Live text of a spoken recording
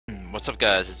What's up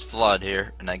guys, it's Vlad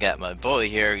here, and I got my boy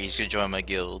here, he's gonna join my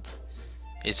guild.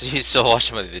 He's still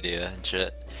watching my video and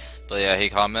shit. But yeah, he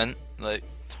commented, like,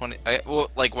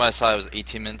 like when I saw it was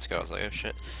 18 minutes ago, I was like, oh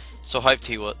shit. So hyped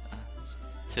he what?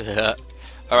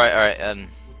 Alright, yeah,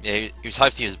 he was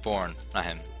hyped he was born, not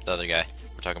him, the other guy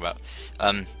we're talking about.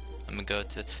 I'm gonna go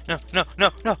to, no!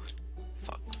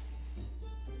 Fuck.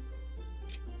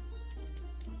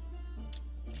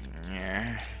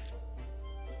 Yeah.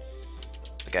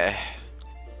 Okay.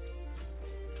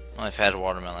 Well, if I had a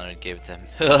watermelon, I'd give it to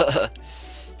him.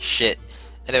 Shit.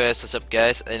 Anyways, what's up,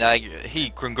 guys? And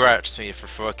he congrats me for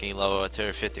fucking level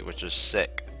 250, which was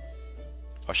sick.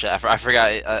 Oh shit, I forgot.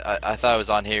 I thought it was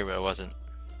on here, but it wasn't.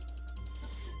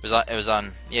 It was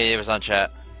on. Yeah, it was on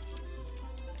chat.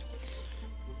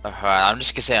 I'm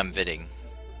just gonna say I'm bidding.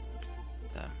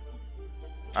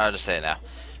 I'll just say it now.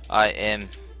 I am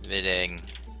bidding.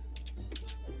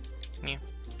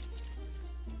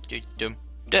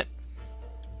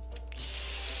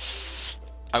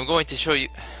 I'm going to show you.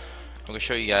 I'm gonna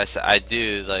show you guys that I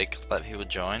do like let people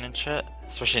join and shit,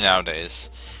 especially nowadays,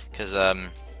 cause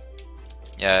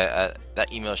yeah,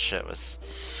 that email shit was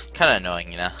kind of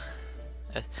annoying, you know.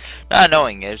 Not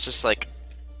annoying. It was just like,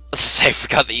 let's just say I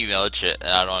forgot the email and shit,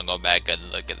 and I don't want to go back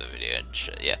and look at the video and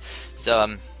shit. Yeah.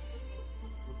 So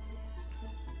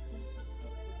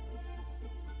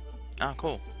Oh,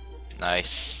 cool.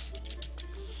 Nice.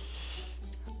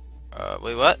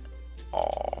 Wait, what?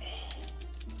 Oh.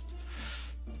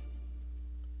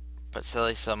 But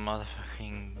silly, some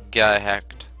motherfucking guy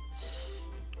hacked.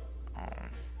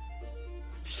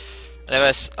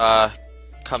 Anyways,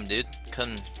 come dude.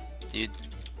 The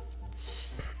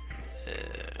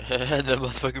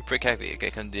motherfucking prick hacked me.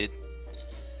 Okay, come dude.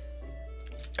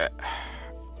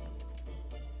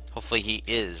 Hopefully he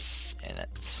is in it.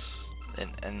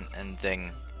 And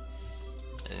thing.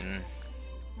 And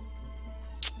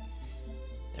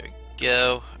there we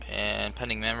go. And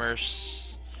pending members.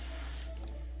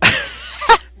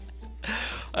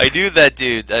 I knew that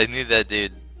dude.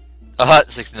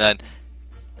 69.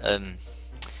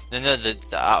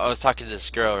 I was talking to this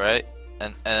girl, right?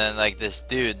 And like this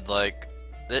dude, like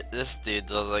this dude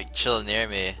was like chilling near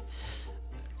me.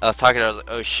 I was talking to her, I was like,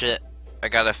 oh shit, I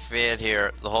got a fan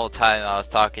here the whole time I was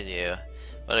talking to you.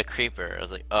 What a creeper. I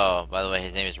was like, oh, by the way,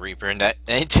 his name is Reaper in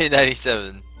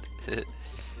 1997.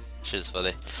 Shit's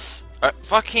funny. Alright,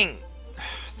 fucking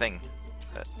thing.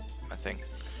 My thing.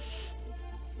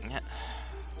 Yeah.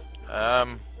 I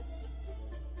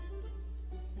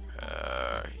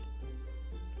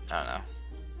don't know.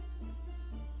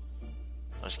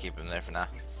 I'll just keep him there for now.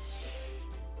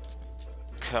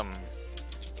 Come.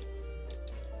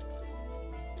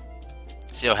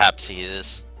 See how happy he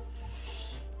is.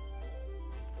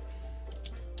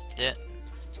 Yeah.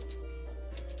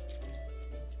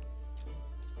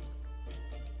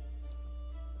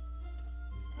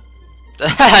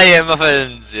 Yeah,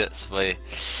 muffins. Yes, funny.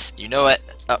 You know what?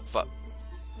 Oh fuck.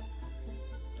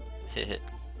 Hit.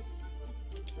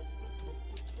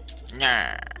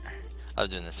 Nah. I'm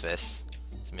doing this face.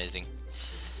 It's amazing.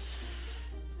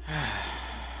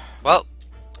 Well,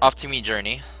 off to me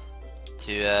journey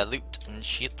to loot and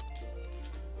shit.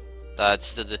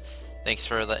 That's thanks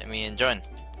for letting me join.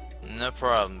 No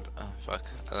problem. Oh fuck.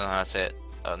 I don't know how to say it.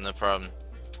 Oh, no problem.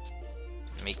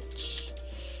 Mate.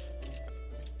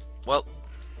 Well,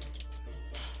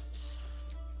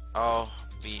 I'll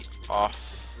be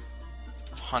off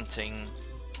hunting,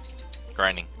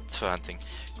 grinding. Hunting,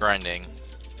 grinding.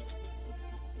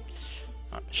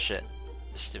 Oh shit,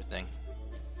 this stupid thing.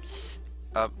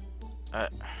 Oh,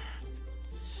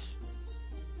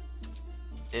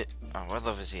 what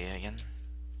level is he again?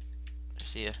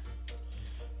 See ya.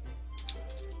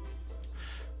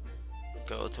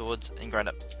 Go to woods and grind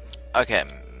up. Okay,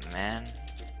 man.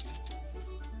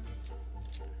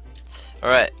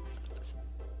 Alright.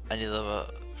 I need a level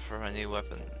up for my new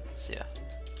weapon. See ya.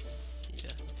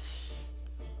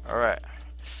 Alright.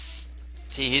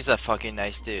 See, he's a fucking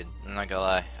nice dude. I'm not gonna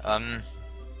lie.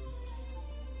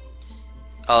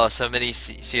 Oh, somebody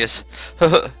see us.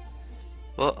 What?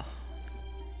 Look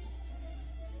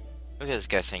at this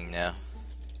guy saying no.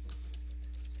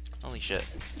 Holy shit.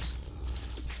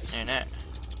 No.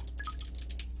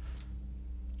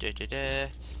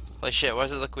 Holy shit, why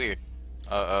does it look weird?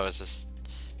 Oh, it's just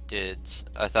dudes.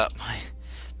 I thought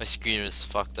my screen was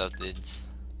fucked up, dudes.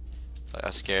 I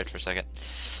was scared for a second.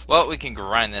 Well, we can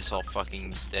grind this all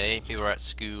fucking day. People are at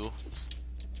school,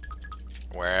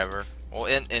 wherever. Well,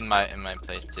 in my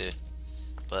place too.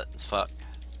 But fuck.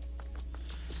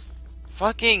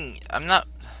 Fucking, I'm not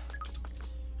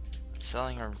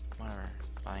selling or whatever.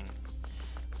 Buying.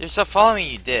 Dude, stop following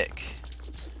me, you dick.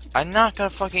 I'm not gonna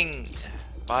fucking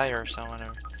buy her or someone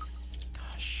or...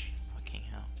 Gosh, fucking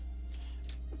hell.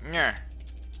 Nyeh.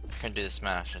 I couldn't do the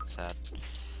smash, that's sad.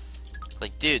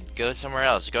 Like, dude, go somewhere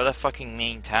else. Go to fucking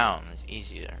main town. It's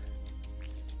easier.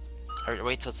 Or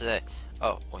wait till today.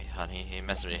 Oh, wait, honey, he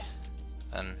messaged me.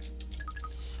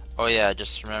 Oh yeah,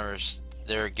 just remember,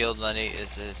 their guild money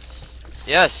is it?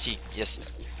 Yes, yes.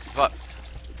 Fuck.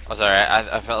 Oh, sorry,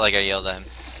 I felt like I yelled at him.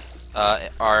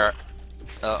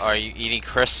 Are you eating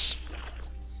crisp?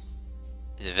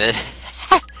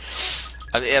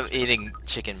 I'm eating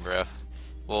chicken, bro.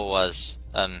 What was?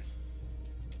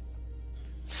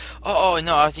 Oh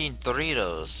no, I was eating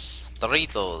Doritos.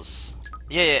 Doritos.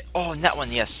 Yeah, yeah. Oh, that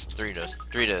one. Yes, Doritos.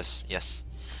 Doritos. Yes.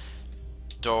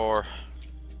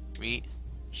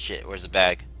 Shit. Where's the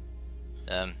bag?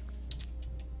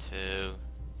 Two.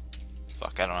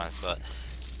 Fuck. I don't know how to spell it.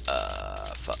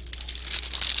 Fuck.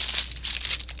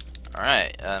 All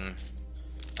right. I'm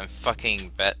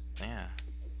fucking bet. Yeah.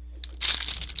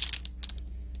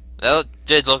 That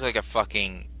did look like a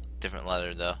fucking different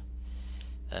letter though.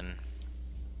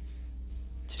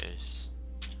 Twos.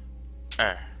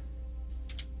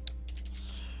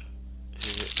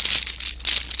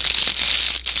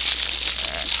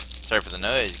 Sorry for the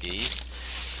noise, geez.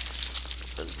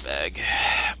 Where's the bag?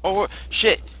 Oh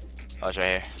shit! Oh, it's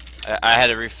right here. I had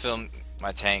to refill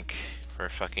my tank for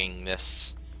fucking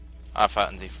this. Off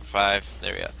out and for 5.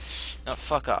 There we go. No,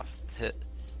 fuck off.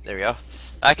 There we go.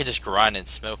 I can just grind and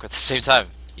smoke at the same time,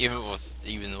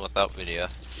 even without video.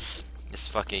 It's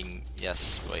fucking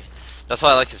yes, boy. That's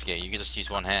why I like this game. You can just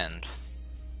use one hand,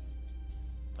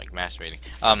 like masturbating.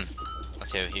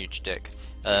 Let's have a huge dick.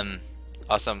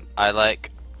 Awesome. I like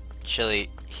chili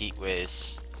heat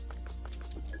waves.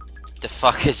 The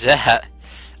fuck is that?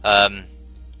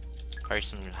 Probably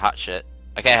some hot shit.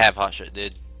 I can't have hot shit,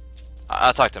 dude.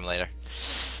 I'll talk to him later.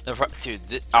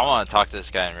 Dude, I want to talk to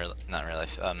this guy in not in real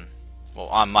life. Well,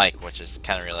 on mic, which is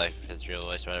kind of real life, his real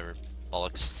voice, whatever,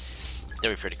 bollocks.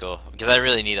 That'd be pretty cool because I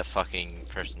really need a fucking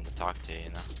person to talk to, you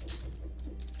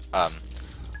know.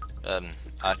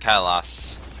 I kind of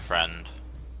lost a friend.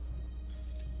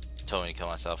 Told me to kill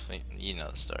myself. You know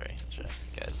the story,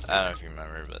 guys. I don't know if you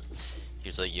remember, but he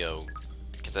was like, "Yo,"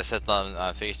 because I said on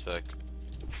Facebook,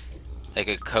 like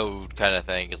a code kind of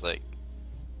thing, is like.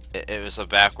 It was a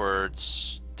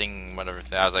backwards thing, whatever.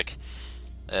 I was like,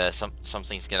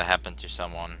 something's gonna happen to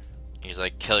someone. He's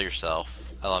like, kill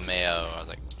yourself, LMAO. I was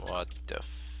like, what the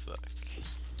fuck?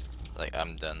 Like,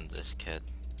 I'm done with this kid.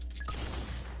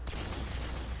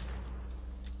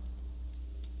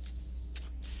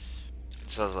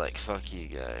 So I was like, fuck you,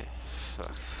 guy.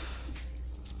 Fuck.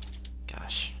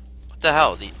 Gosh, what the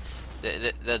hell?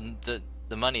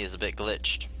 The money is a bit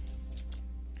glitched.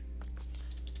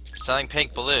 Selling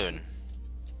pink balloon.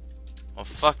 Well,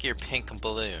 fuck your pink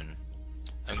balloon.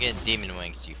 I'm getting demon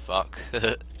wings, you fuck.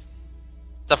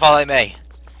 Stuff all I may.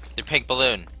 Your pink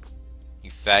balloon. You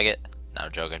faggot. No,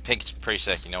 I'm joking. Pink's pretty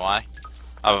sick, you know why?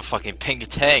 I have a fucking pink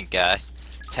tank, guy.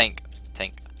 Tank.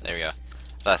 There we go.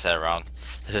 Thought I said it wrong.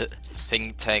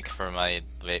 Pink tank for my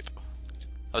vape.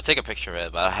 I would take a picture of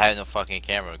it, but I had no fucking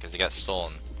camera because it got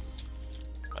stolen.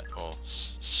 Well,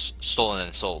 stolen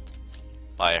and sold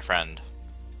by a friend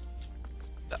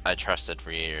I trusted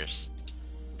for years,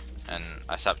 and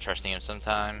I stopped trusting him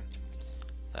sometime.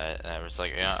 I was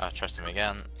like, yeah, I'll trust him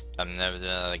again. I'm never doing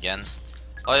that again.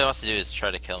 All he wants to do is try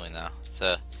to kill me now.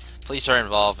 So, police are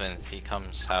involved, and if he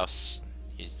comes house,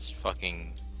 he's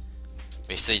fucking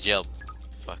basically jail.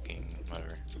 Fucking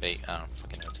whatever. Bait. I don't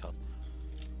fucking know what it's called.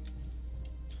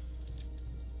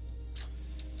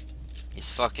 He's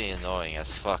fucking annoying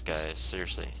as fuck, guys.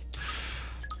 Seriously.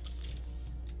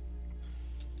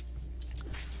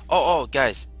 Oh,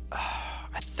 guys,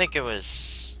 I think it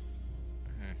was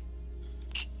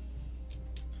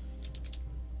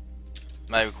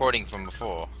my recording from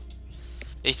before.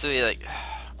 Basically, like,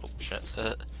 oh shit.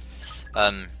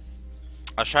 I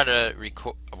was trying to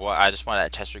record. Well, I just wanted to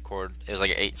test record. It was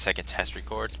like an 8-second test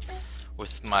record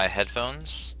with my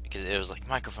headphones because it was like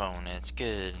microphone and it's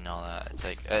good and all that. It's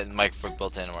like a microphone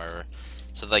built in or whatever.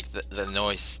 So like the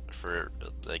noise for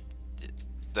like.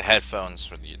 The headphones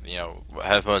for the, you know, what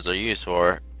headphones are used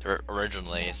for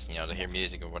originally is, you know, to hear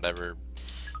music or whatever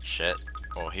shit,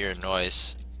 or hear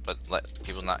noise, but let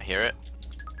people not hear it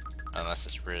unless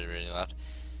it's really loud.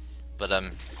 But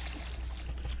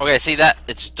okay, see that?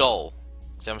 It's dull.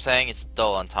 See what I'm saying? It's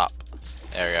dull on top.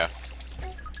 There we go.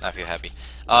 Now I feel happy.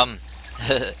 But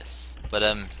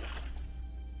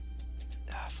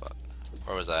fuck.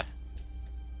 Where was I?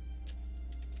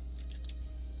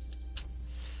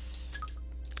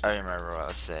 I remember what I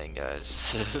was saying,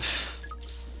 guys.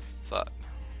 Fuck.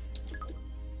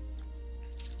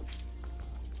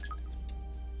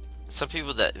 some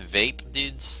people that vape,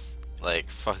 dudes, like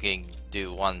fucking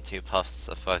do 1-2 puffs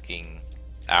a fucking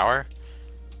hour.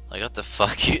 Like what the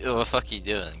fuck what the fuck you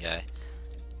doing, guy?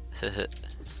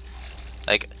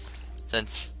 Like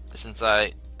since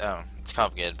I it's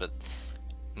complicated, but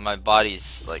my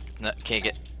body's like can't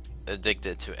get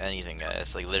addicted to anything,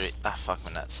 guys. Like literally, fuck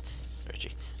my nuts,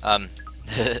 Richie.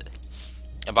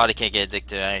 My body can't get addicted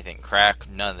to anything. Crack,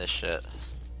 none of this shit.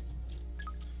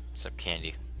 Except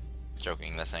candy.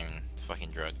 Joking, that's not even fucking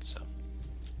drug, so.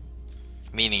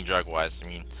 Meaning drug-wise, I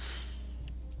mean,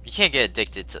 you can't get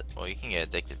addicted to, well, you can get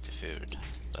addicted to food,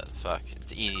 but fuck,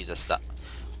 it's easy to stop.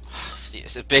 See,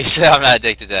 so basically, I'm not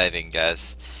addicted to anything,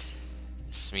 guys.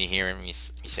 Just me hearing me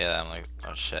say that, I'm like,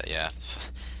 oh shit, yeah.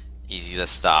 Easy to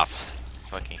stop.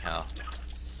 Fucking hell.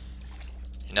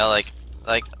 You know, like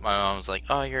my mom's like,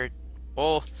 oh,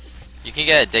 well, you can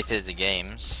get addicted to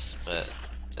games, but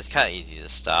it's kind of easy to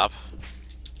stop.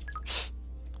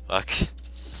 Fuck.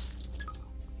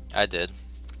 I did.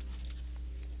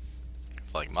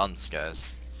 For like months,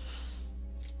 guys.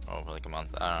 Oh, for like a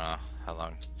month. I don't know how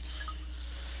long.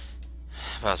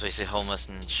 I was basically homeless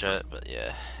and shit, but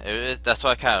yeah. That's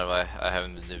why I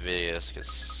haven't been doing videos,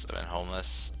 because I've been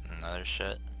homeless and other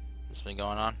shit that's been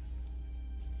going on.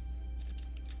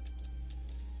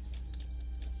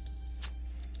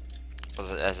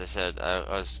 As I said, I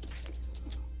was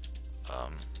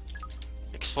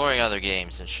exploring other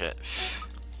games and shit.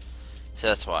 So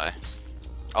that's why.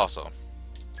 Also,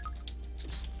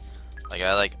 like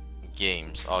I like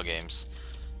games, all games.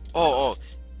 Oh,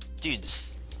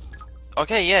 dudes.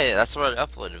 Okay, yeah, that's what I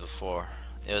uploaded before.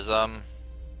 It was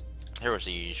Hero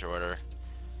Siege or whatever.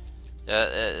 Yeah,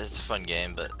 it's a fun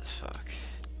game, but fuck.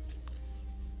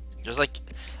 There's like,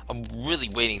 I'm really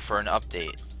waiting for an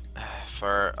update.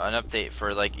 For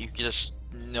like, you just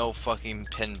no fucking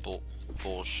pin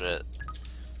bullshit.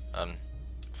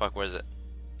 Fuck, what is it?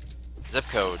 Zip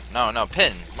code. No,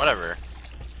 pin. Whatever.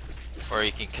 Or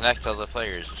you can connect to other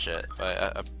players and shit by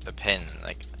a pin.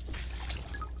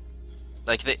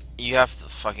 You have the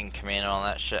fucking command on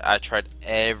that shit. I tried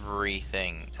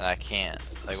everything and I can't.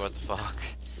 Like, what the fuck?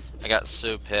 I got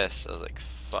so pissed. I was like,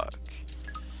 fuck.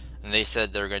 And they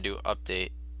said they were gonna do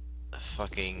update.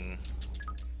 Fucking.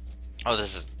 Oh,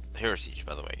 this is Hero Siege,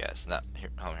 by the way, guys. Not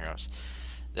Home Heroes.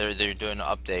 They're doing an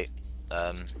update.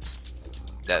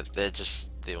 That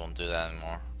they won't do that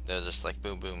anymore. They're just like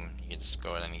boom, you can just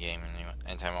go in any game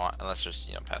anytime you want, unless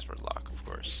there's password lock, of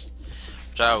course,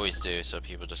 which I always do, so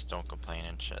people just don't complain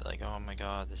and shit. Like, oh my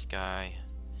god, this guy,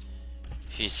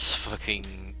 he's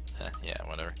fucking yeah,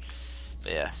 whatever.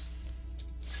 But yeah,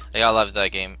 like, I love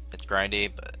that game. It's grindy,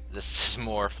 but this is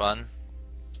more fun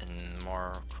and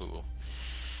more cool.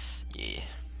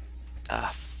 Yeah.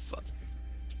 Fuck.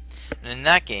 And in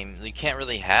that game, you can't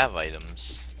really have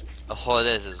items. All it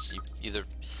is you either,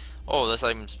 oh, this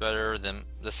item's better than,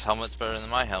 this helmet's better than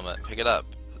my helmet, pick it up.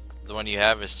 The one you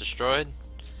have is destroyed,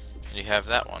 and you have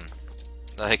that one.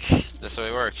 Like, that's the way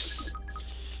it works.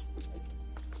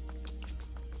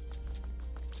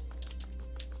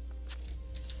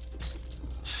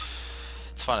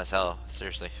 It's fun as hell,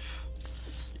 seriously.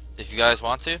 If you guys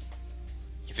want to,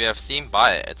 if you have Steam,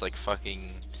 buy it. It's like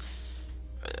fucking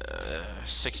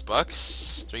 $6,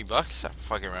 $3, I don't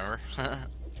fucking remember.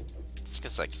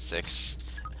 It's like 6.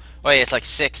 Wait, it's like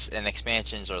 6 and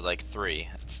expansions are like 3.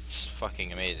 It's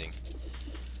fucking amazing.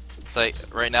 It's like,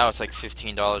 right now it's like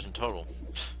 $15 in total.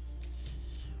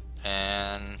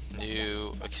 And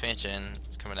new expansion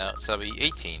is coming out, so that'll be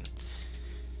 18.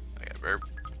 I got a burp.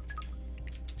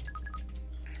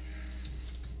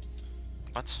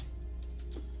 What?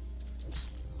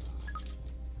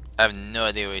 I have no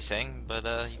idea what he's saying, but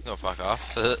you can go fuck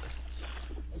off.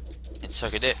 And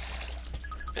suck a dick,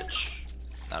 bitch.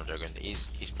 No, I'm joking.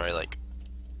 He's probably like,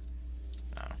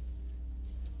 I don't know.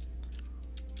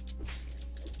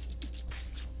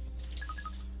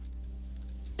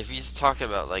 If he's talking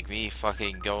about like me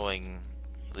fucking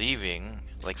leaving,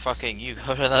 like fucking you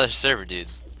go to another server, dude.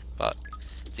 Fuck.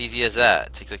 It's easy as that.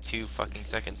 It takes like 2 fucking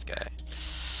seconds, guy.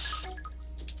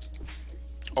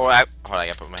 Oh, hold on, I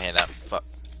gotta put my hand up. Fuck.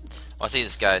 I wanna see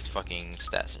this guy's fucking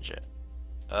stats and shit.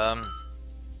 Hold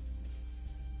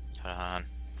on.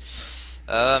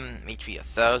 HP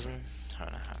 1000. Hold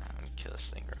on. Let me kill this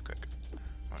thing real quick.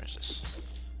 Where is this?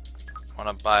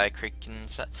 Wanna buy a Kraken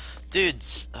set?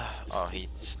 Dudes! Oh,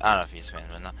 he's. I don't know if he's a fan,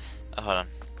 but no. Hold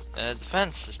on.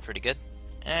 Defense is pretty good.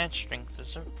 And strength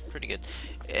is pretty good.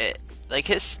 Like,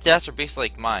 his stats are basically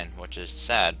like mine, which is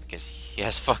sad because he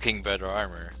has fucking better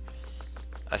armor.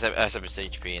 Except his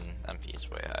HP and MP is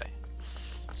way high.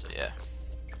 So, yeah.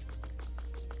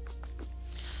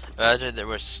 Imagine there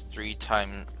was 3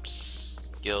 times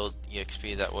guild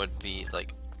EXP, that would be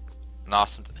like an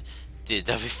awesome dude,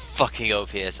 that'd be fucking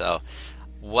OP as hell.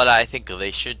 What I think they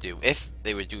should do, if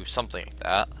they would do something like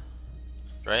that,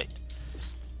 right,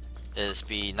 is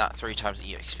be not 3 times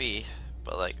EXP,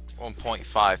 but like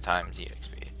 1.5 times EXP.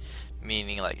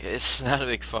 Meaning like it's not a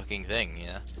big fucking thing, you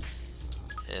know.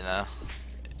 You know,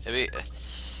 it'd be,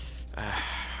 I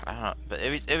don't know, but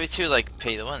it'd be too like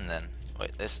pay to win then.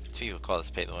 Wait, this people call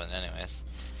this pay to win, anyways.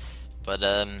 But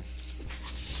well,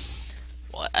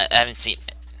 I haven't seen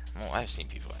it. Well, I've seen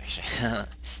people actually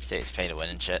say it's pay to win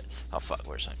and shit. Oh fuck,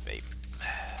 where's my vape?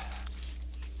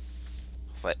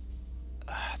 What?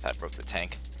 That broke the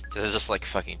tank. Cause it's just like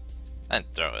fucking. I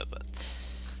didn't throw it,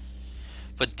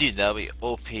 but dude, that'll be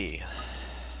OP.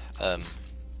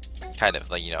 Kind of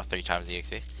like, you know, 3 times the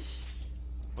EXP.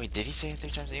 Wait, did he say 3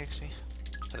 times the EXP?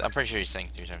 I'm pretty sure he's saying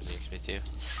 3 times the EXP too.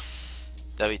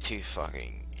 That'd be too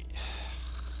fucking.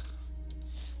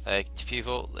 Like,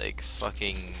 people like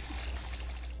fucking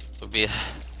would be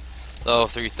level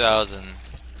 3000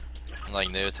 in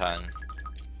like no time.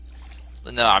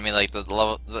 No, I mean like the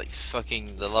level, like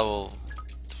fucking the level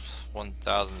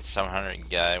 1700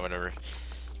 guy, whatever,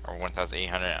 or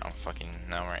 1800. I don't fucking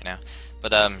know right now.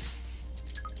 But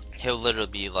he'll literally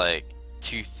be like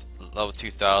level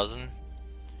 2000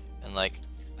 in like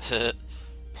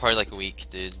probably like a week,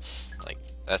 dudes. Like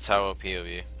that's how OP will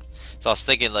be. So I was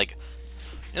thinking like,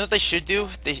 you know what they should do?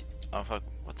 Oh fuck,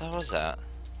 what the hell was that?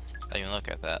 I didn't even look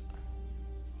at that.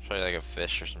 Probably like a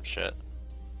fish or some shit.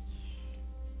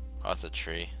 Oh, it's a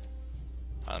tree.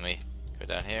 Let me go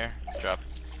down here, drop.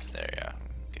 There, yeah.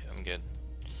 Okay, I'm good.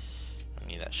 I don't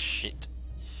need that shit.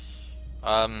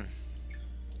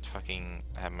 Fucking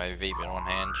have my vape in one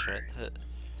hand, shit.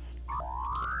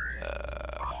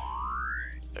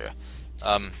 There.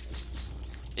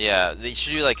 Yeah, they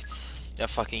should do like, you know,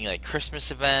 fucking like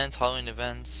Christmas events, Halloween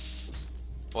events.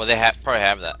 Well, they probably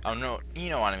have that. Oh no, you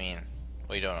know what I mean.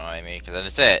 Well, you don't know what I mean because I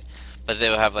didn't say it. But they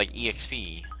will have like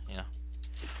EXP, you know.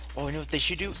 Oh, you know what they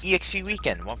should do? EXP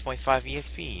weekend, 1.5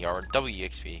 EXP or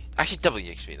WXP. Actually,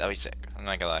 WXP. That'd be sick. I'm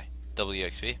not gonna lie.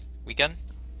 WXP weekend.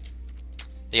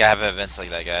 You gotta have events like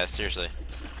that, guys. Seriously.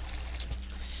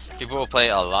 People will play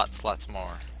a lots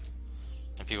more,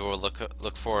 and people will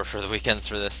look forward for the weekends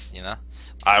for this. You know,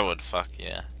 I would. Fuck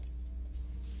yeah.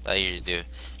 I usually do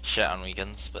shit on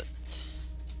weekends, but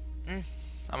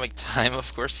I'll make time,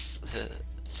 of course.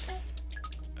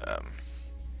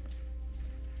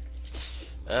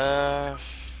 Yeah,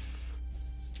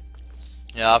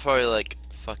 I'll probably like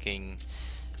fucking.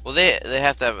 Well, they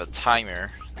have to have a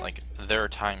timer, like their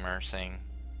timer saying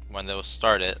when they'll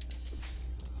start it.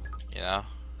 You know,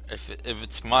 if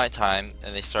it's my time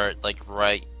and they start like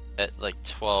right at like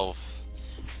 12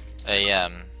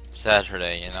 a.m.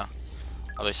 Saturday, you know,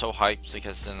 I'll be so hyped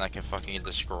because then I can fucking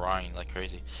just grind like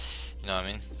crazy. You know what I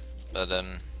mean? But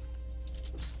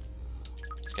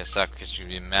it's gonna suck because you're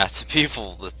gonna be massive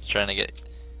people that's trying to get.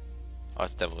 Oh,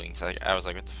 it's devil wings. I was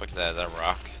like, what the fuck is that? Is that a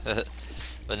rock?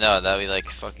 But no, that'd be like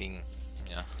fucking,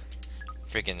 you know,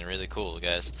 freaking really cool,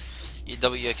 guys.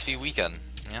 WXP weekend,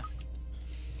 yeah.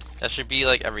 That should be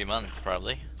like every month,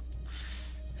 probably.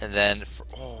 And then,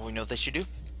 oh, you know what they should do?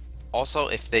 Also,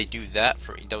 if they do that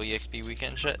for WXP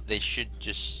weekend shit, they should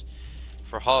just,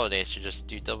 for holidays, should just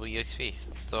do WXP.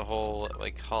 The whole,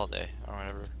 like, holiday, or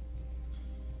whatever.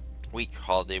 Week,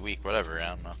 holiday week, whatever, I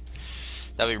don't know.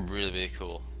 That'd be really, really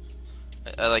cool.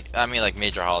 I mean like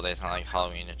major holidays, not like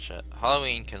Halloween and shit.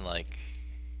 Halloween can like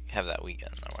have that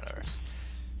weekend or whatever,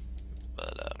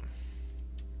 but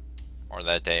or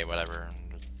that day, whatever.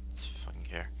 Let's fucking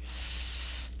care.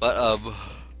 But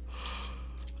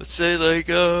let's say like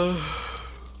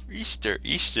Easter.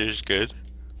 Easter's good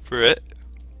for it.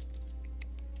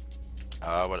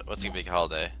 What's a big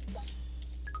holiday?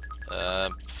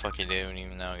 Fucking don't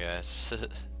even know, guys.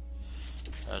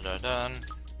 Done.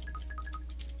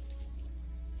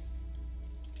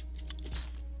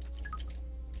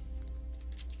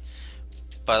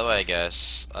 By the way,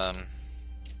 guys, I'm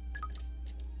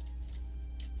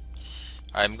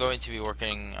going to be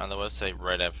working on the website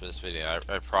right after this video.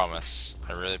 I promise.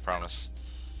 I really promise.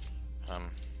 I'll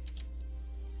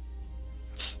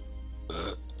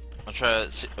try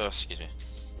to see. Oh, excuse me.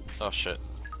 Oh shit.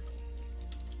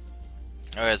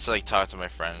 Okay, it's like talk to my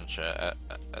friend and shit at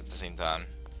the same time.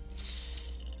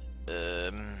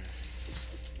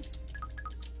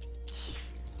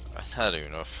 I don't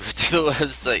even know if we do the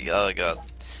website. Oh god.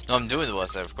 No, I'm doing the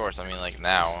website, of course. I mean, like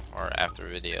now or after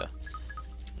video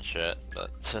and shit.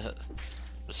 But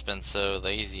just been so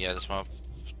lazy. I just want to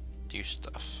do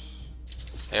stuff.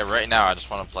 Yeah, right now I just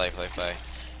want to play.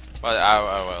 But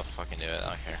I will fucking do it. I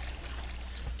don't care.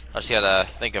 I just gotta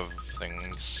think of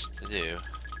things to do.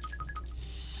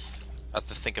 I have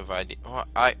to think of ideas. Well,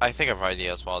 I think of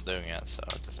ideas while doing it, so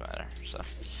it doesn't matter. So,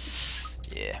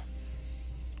 yeah.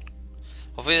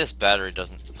 Hopefully this battery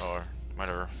doesn't, or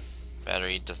whatever,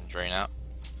 battery doesn't drain out.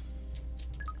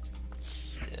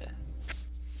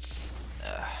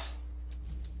 Yeah.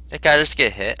 That guy just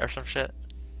get hit or some shit?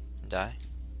 Die?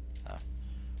 No.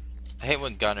 I hate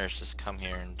when gunners just come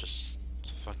here and just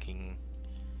fucking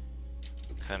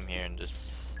come here and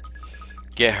just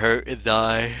get hurt and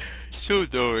die. So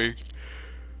annoying.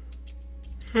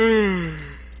 And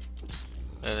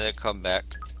then come back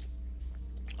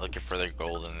looking for their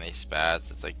gold and they spaz.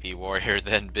 It's like be warrior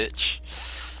then bitch.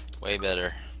 Way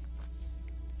better.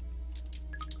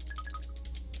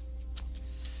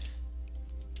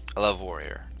 I love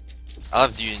warrior. I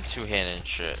love doing two-handed and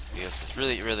shit because it's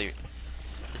really I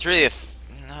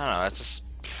don't know, it's just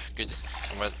good.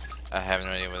 I have no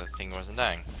idea why the thing wasn't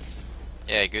dying.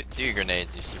 Yeah, good. Do your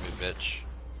grenades, you stupid bitch.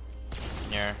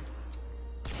 Yeah.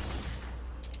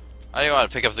 I don't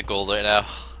want to pick up the gold right now.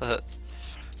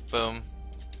 Boom.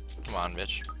 Come on,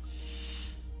 bitch.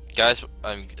 Guys,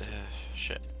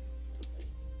 shit.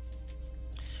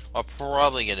 What I'm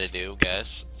probably gonna do,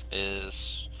 guys,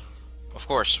 is, of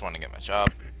course, want to get my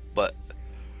job, but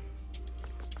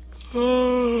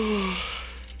oh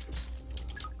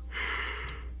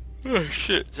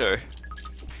shit, sorry.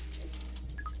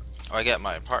 I get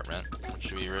my apartment, which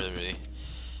should be really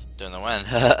don't know when.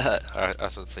 I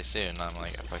was about to say soon. I'm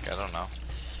like, fuck, I don't know,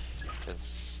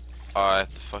 cause I have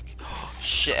to fuck. Oh,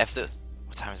 shit, after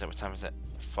what time is it? What time is it?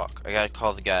 Fuck, I gotta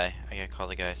call the guy. I gotta call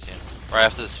the guy soon. Right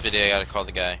after this video, I gotta call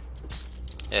the guy.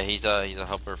 Yeah, he's a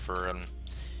helper for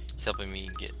he's helping me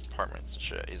get apartments and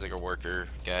shit. He's like a worker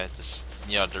guy, just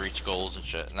you know, to reach goals and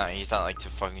shit. He's not like to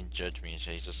fucking judge me and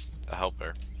shit. He's just a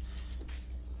helper.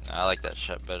 I like that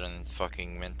shit better than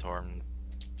fucking mentor and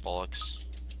bollocks.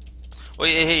 Well,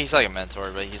 he's like a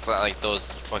mentor, but he's not like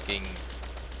those fucking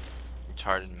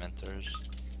retarded mentors,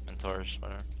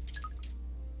 whatever.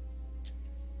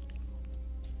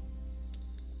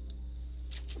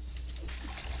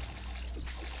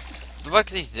 The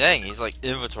fuck is he saying? He's like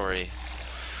inventory.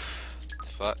 The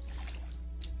fuck?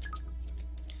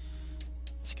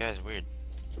 This guy's weird.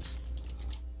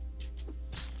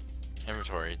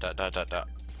 Inventory. Dot.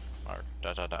 Or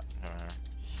dot.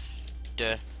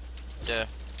 Duh.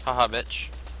 Haha,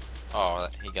 bitch. Oh,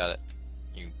 he got it.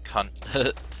 You cunt.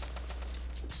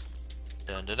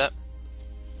 Dun.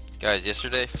 Guys,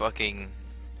 yesterday, fucking,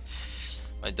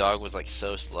 my dog was like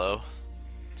so slow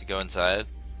to go inside.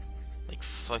 Like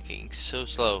fucking so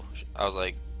slow. I was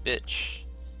like, bitch.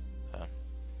 I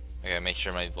gotta make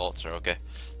sure my vaults are okay.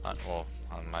 Well,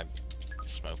 on my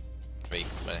smoke vape,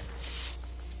 but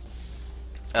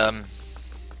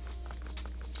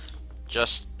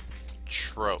just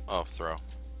throw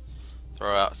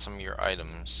out some of your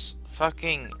items.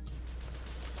 Fucking,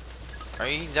 are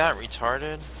you that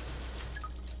retarded?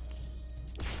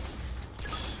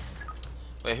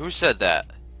 Wait, who said that?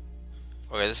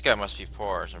 Okay, this guy must be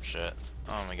poor or some shit.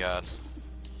 Oh my god.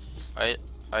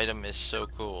 Item is so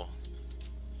cool.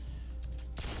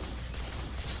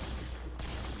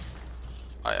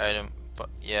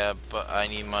 But I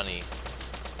need money.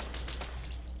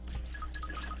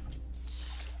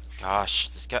 Gosh,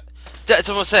 this guy. That's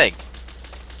what I was saying.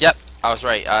 Yep, I was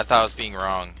right. I thought I was being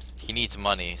wrong. He needs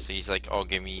money, so he's like, "Oh,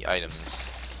 give me items."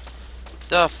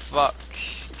 The fuck,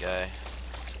 guy.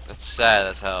 That's sad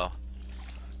as hell.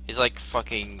 He's like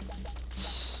fucking.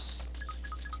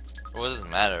 Well, it doesn't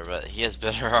matter, but he has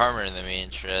better armor than me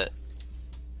and shit.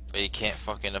 But he can't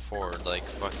fucking afford, like,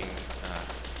 fucking.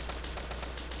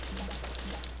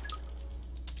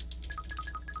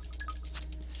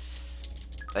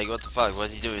 Like, what the fuck? What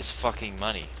does he do with his fucking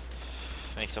money?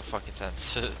 Makes no fucking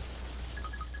sense.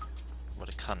 What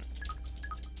a cunt.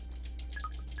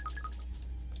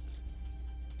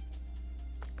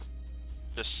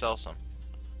 Just sell some.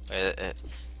 Okay,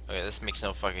 this makes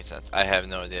no fucking sense. I have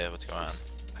no idea what's going on.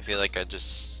 I feel like I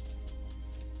just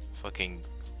fucking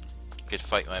could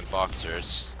fight my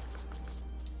boxers.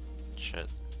 Shit.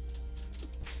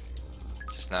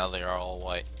 Just now they are all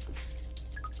white.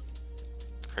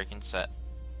 Kraken set.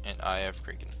 And I have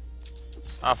Kraken.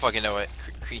 I don't fucking know it.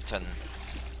 Cretan.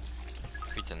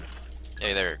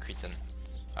 Yeah, there, Cretan.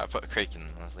 I put Kraken.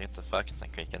 I was like, what the fuck? It's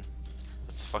not Kraken.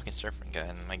 That's a fucking surfing guy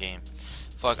in my game.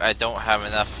 Fuck, I don't have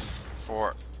enough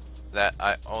for that.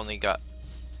 I only got.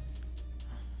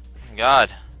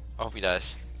 God. I hope he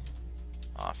dies.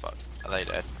 Oh fuck. I thought he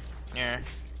died. Yeah.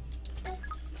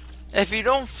 If you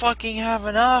don't fucking have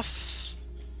enough,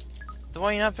 then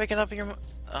why are you not picking up your.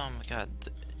 Oh my god.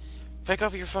 Pick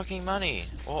up your fucking money.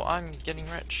 Well, I'm getting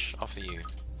rich off of you.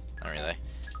 Not really.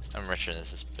 I'm richer than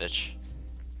this bitch.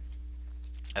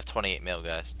 I have 28 mil,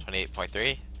 guys.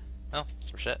 28.3? No,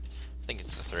 some shit. I think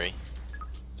it's the 3.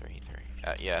 3.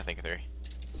 Yeah, I think 3.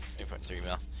 3.3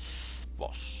 mil.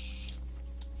 Boss.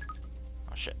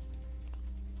 Oh shit.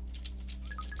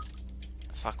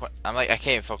 Fuck, what? I'm like, I can't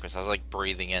even focus. I was like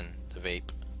breathing in the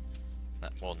vape.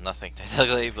 Well, nothing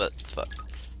technically, but fuck.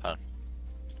 Hold on.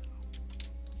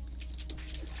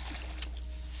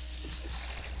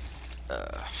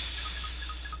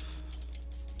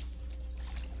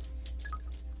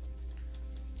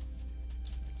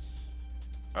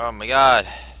 Oh my god.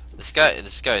 This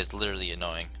guy is literally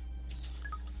annoying.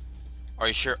 Are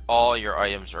you sure all your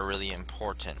items are really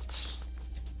important?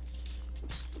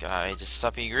 Guy, just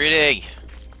stop being greedy.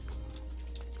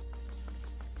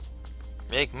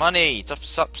 Make money.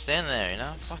 Stop standing there, you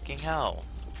know? Fucking hell.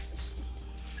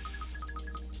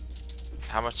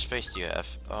 How much space do you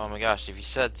have? Oh my gosh, if you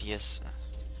said yes.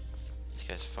 This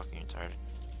guy's fucking retarded.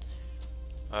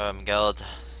 God.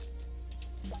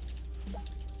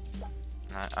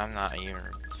 I'm not even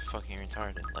fucking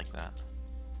retarded like that.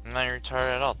 I'm not even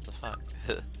retarded at all. What the fuck?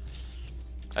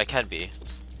 I can be.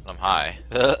 But I'm high.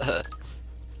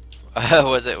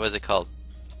 Was it called?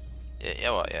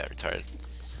 Yeah, well, yeah, retarded.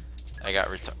 I get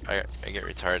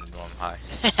retarded when I'm high.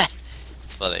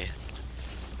 It's funny.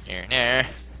 Near.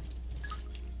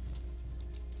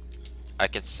 I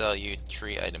could sell you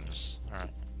 3 items.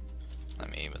 Alright. Not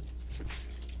me, but...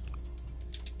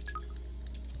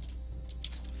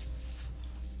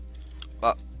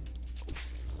 Oh.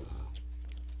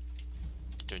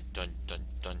 Dun.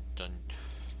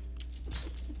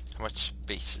 How much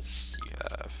spaces do you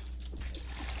have?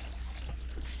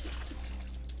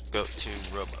 Go to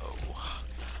Robo.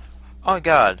 Oh my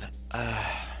god.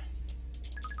 Oh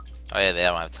yeah, they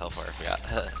don't have teleport, I forgot.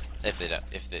 if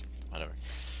they, whatever.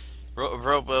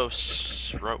 Robot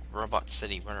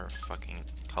City, whatever fucking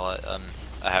call it.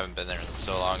 I haven't been there in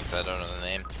so long, so I don't know the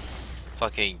name.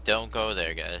 Fucking don't go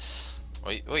there, guys.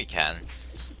 Well, you can.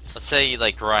 Let's say you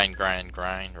like grind,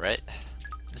 right?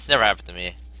 This never happened to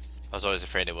me. I was always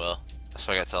afraid it will. That's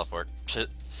why I got teleport. Shit.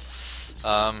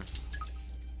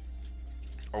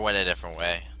 Or went a different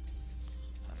way.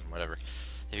 Whatever.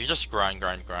 If you just grind,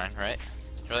 right?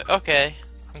 You're like, okay,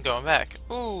 I'm going back.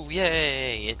 Ooh,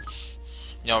 yay! It's,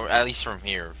 you know, at least from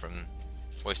here, from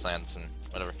Wastelands and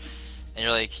whatever. And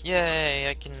you're like, yay!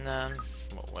 I can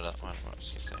what was I gonna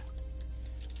say?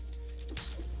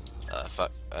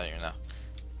 Fuck, I don't even know.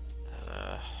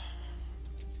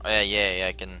 Oh yeah, yay!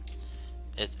 I can.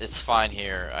 It's fine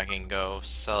here. I can go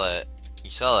sell it. You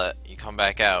sell it. You come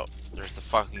back out. There's the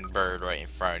fucking bird right in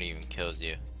front of you and kills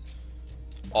you.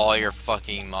 All your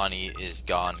fucking money is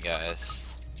gone,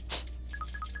 guys.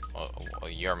 Well,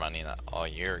 your money, not all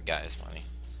your guys' money.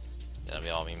 That'll be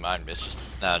all me mine, bitch.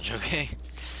 Nah, I'm joking.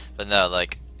 But no,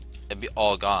 like, it'd be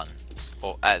all gone.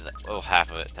 Well,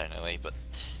 half of it technically, but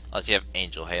unless you have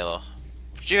Angel Halo.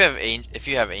 If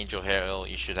you have Angel Halo,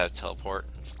 you should have teleport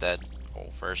instead. Or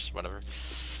first, whatever.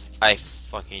 I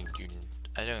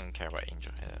don't even care about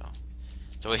Angel Halo.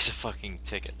 It's a waste of fucking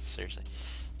tickets, seriously.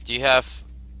 Do you have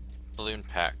balloon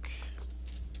pack?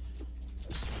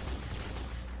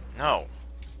 No.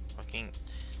 Fucking.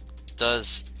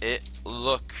 Does it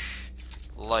look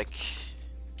like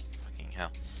fucking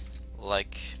hell?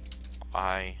 Like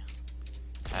I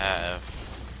have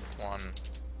one?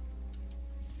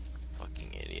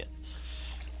 Fucking idiot.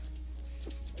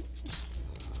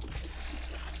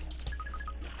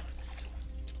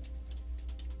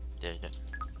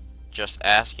 Just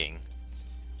asking.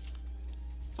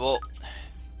 Well,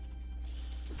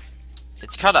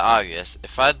 it's kind of obvious.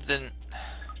 If I didn't,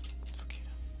 okay.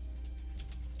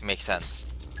 It makes sense.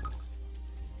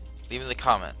 Leave in the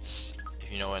comments if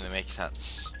you know when it makes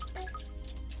sense.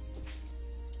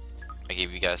 I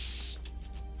gave you guys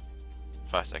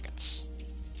 5 seconds.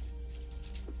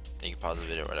 Then you can pause the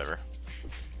video or whatever.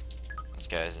 This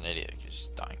guy is an idiot. He's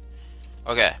dying.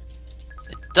 Okay.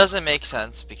 It doesn't make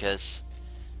sense because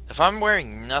if I'm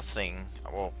wearing nothing,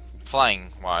 well,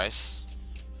 flying wise,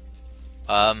 if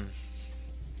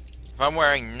I'm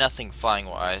wearing nothing flying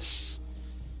wise,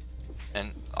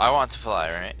 and I want to fly,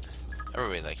 right?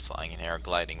 Everybody likes flying in air,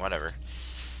 gliding, whatever.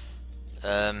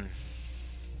 You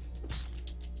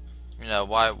know,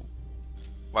 why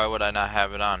would I not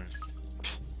have it on?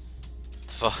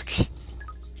 Fuck. It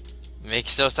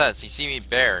makes no sense. You see me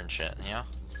bare and shit, you know?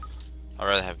 I'd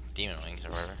rather have demon wings or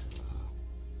whatever.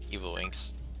 Evil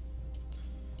wings.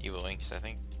 Evil wings, I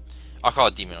think. I'll call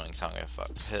it demon wings, I don't give a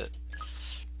fuck.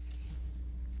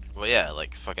 Well, yeah,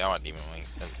 like, fuck, I want demon wings.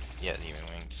 Yeah, demon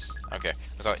wings. Okay,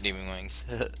 I got demon wings.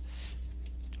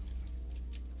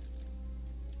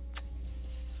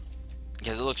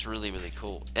 Because it looks really, really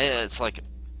cool. And it's like,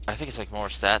 I think it's like more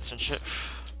stats and shit.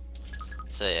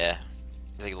 So yeah,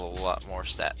 it's like a lot more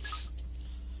stats.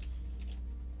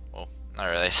 Well, not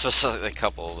really. It's supposed to look like a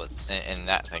couple, but in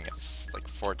that thing, it's like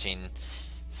 14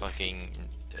 fucking.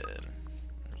 Let me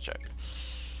check.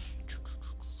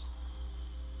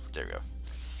 There we go.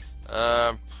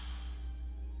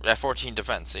 Yeah, 14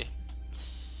 defense. See,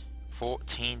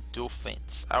 14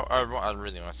 defense. I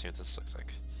really want to see what this looks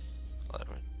like. What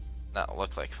would that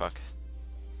look like? Fuck.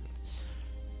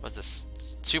 What's this?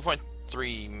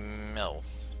 2.3 mil.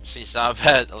 See, it's not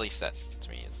bad. At least that's to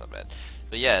me. It's not bad.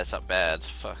 But yeah, it's not bad.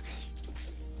 Fuck.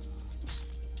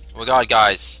 Oh my god,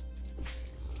 guys.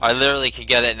 I literally can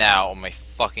get it now. Oh my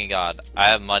fucking god. I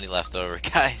have money left over,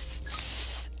 guys.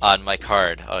 On my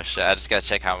card. Oh shit. I just gotta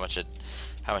check how much I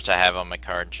have on my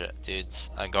card, shit.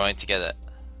 Dudes. I'm going to get it.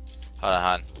 Hold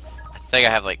on. I think I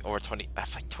have like over 20. I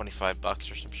have like 25 bucks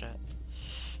or some shit.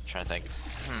 I'm trying to think.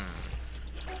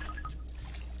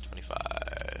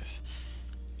 25.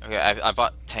 Okay, I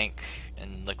bought tank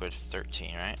and liquid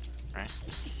 13, right? Right?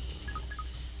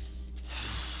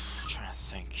 I'm trying to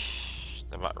think.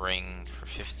 I bought ring for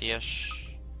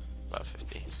 50-ish. About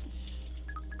 50.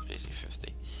 Basically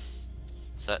 50.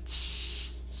 So that's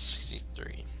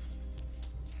 63.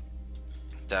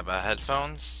 Did I buy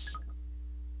headphones?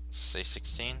 Say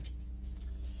 16.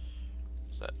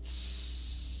 So that's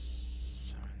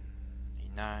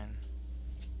 79.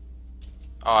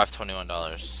 Oh, I have $21.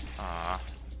 Aww.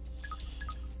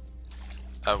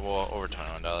 Well, over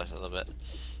 $21 a little bit.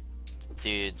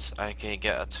 Dudes, I could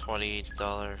get a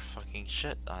 $20 fucking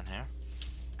shit on here.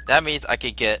 That means I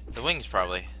could get the wings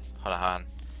probably. Hold on.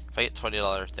 If I get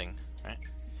 $20 thing, right?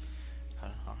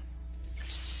 Hold on.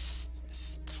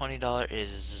 $20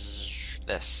 is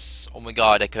this. Oh my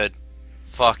god, I could.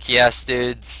 Fuck yes,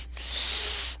 dudes.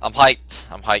 I'm hyped.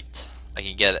 I'm hyped. I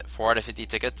can get it. 450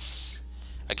 tickets.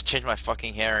 I can change my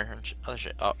fucking hair and other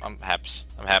shit. Oh, I'm haps.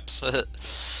 I'm haps.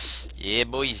 Yeah,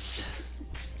 boys.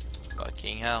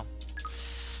 Fucking hell.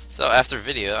 So after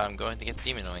video, I'm going to get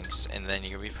demon wings, and then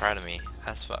you're gonna be proud of me.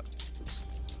 As fuck.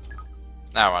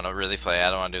 Now I want to really play. I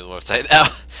don't want to do the website now.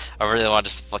 I really want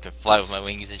to just fucking fly with my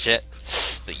wings and shit.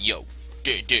 But yo,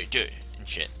 do and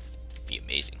shit. Be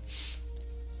amazing.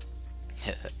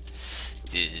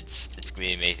 Dude, it's gonna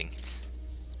be amazing.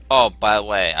 Oh, by the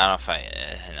way, I don't know if I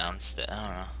announced it.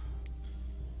 I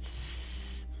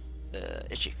don't know.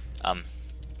 Itchy.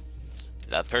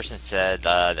 The person said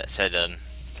I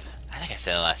think I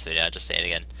said in the last video. I'll just say it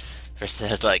again. The person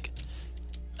says like,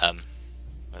 my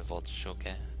voltage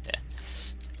okay? Yeah.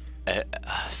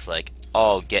 It's like,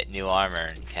 oh, get new armor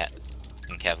in cap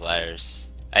letters.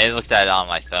 I looked at it on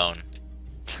my phone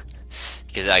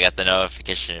because I got the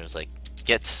notification. It was like,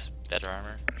 get better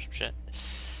armor or some shit.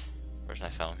 Where's my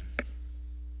phone?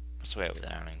 It's way over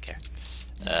there. I don't even care.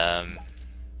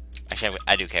 Actually,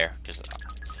 I do care because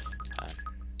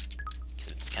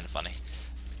it's kind of funny.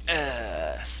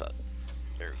 Fuck.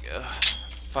 There we go.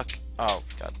 Fuck. Oh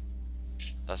god.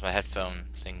 That's my headphone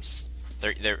things.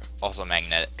 They're also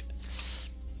magnetic.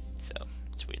 So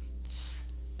it's weird.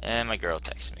 And my girl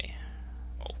texts me.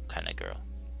 Oh, kind of girl.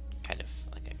 Kind of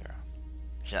like a girl.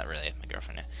 She's not really my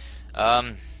girlfriend yet.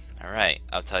 Alright.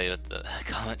 I'll tell you what the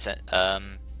comment said.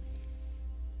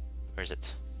 Where's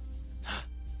it?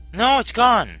 No, it's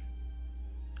gone!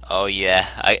 Oh yeah.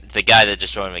 The guy that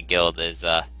just joined my guild is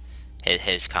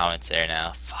his comments there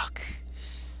now. Fuck.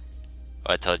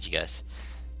 Oh, I told you guys.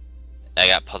 I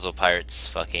got Puzzle Pirates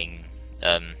fucking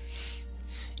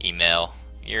email.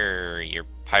 Your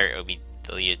pirate will be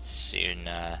deleted soon.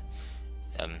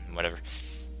 Whatever.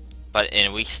 But in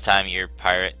a week's time, your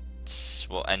pirates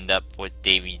will end up with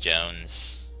Davy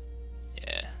Jones.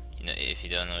 Yeah, you know, if you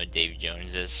don't know what Davy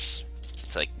Jones is,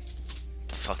 it's like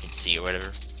the fucking sea or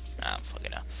whatever. I don't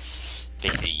fucking know.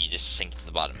 Basically, you just sink to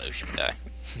the bottom of the ocean and die.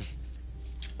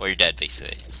 Or you're dead,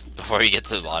 basically, before you get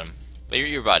to the bottom. But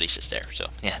your body's just there, so,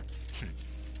 yeah.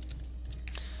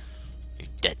 You're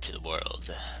dead to the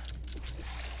world.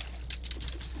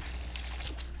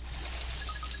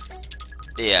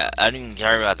 Yeah, I don't even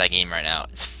care about that game right now.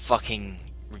 It's fucking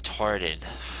retarded.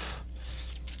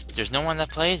 There's no one that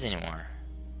plays anymore.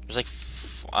 There's like,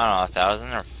 I don't know,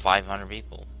 1,000 or 500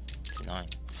 people. It's annoying.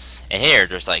 And here,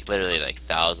 there's like literally like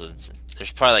thousands.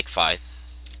 There's probably like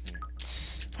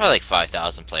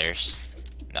 5,000 players.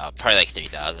 No, probably like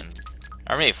 3,000.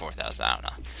 Or maybe 4,000, I don't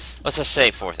know. Let's just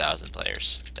say 4,000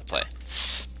 players that play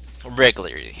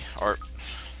regularly. Or,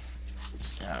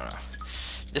 I don't know.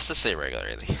 Just to say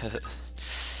regularly.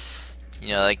 You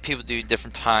know, like people do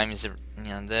different times, you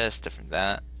know, this, different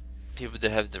that. People do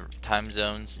have the time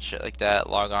zones and shit like that,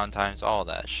 log on times, all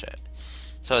that shit.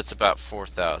 So it's about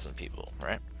 4,000 people,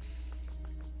 right?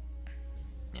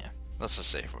 Yeah, let's just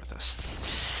say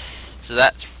 4,000. So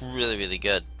that's really, really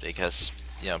good because,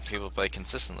 you know, people play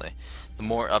consistently. The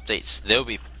more updates they'll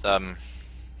be,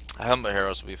 Helmet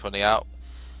Heroes will be putting out,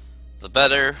 the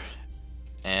better.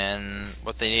 And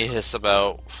what they need is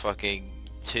about fucking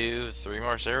 2-3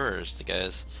 more servers, to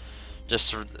guys,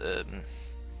 just to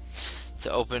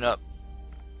open up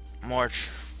more,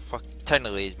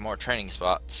 technically more training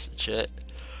spots and shit.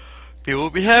 People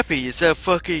will be happy. It's that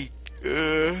fucking.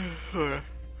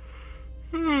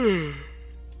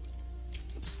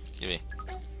 Give me.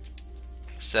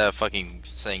 Instead of fucking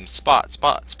saying spot,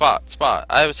 spot, spot, spot.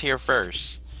 I was here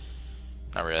first.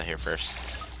 Not really here first.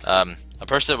 A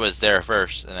person was there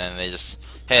first, and then they just,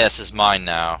 hey, this is mine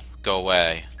now. Go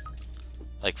away.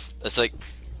 Like, it's like,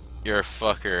 you're a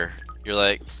fucker. You're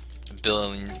like a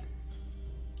billion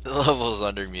levels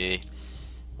under me.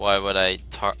 Why would I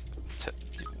talk?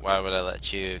 Why would I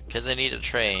let you? Because I need to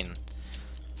train.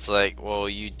 It's like, well,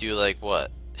 you do like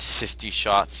what? 50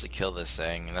 shots to kill this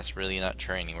thing, and that's really not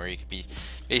training. Where you could be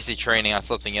basically training on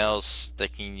something else,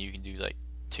 thinking you can do like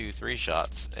 2-3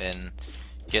 shots and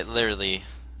get literally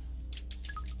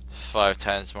 5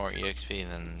 times more EXP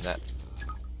than that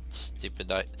stupid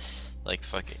like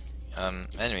fucking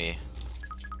enemy.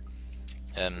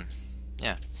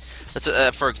 Yeah. Let's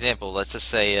for example, let's just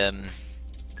say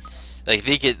like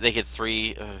they could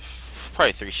probably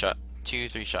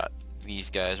 2-3 shot these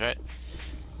guys, right?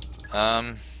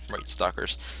 Right,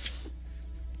 stalkers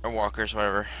or walkers,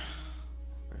 whatever.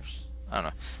 I don't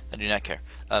know. I do not care.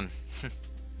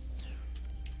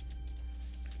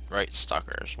 Right,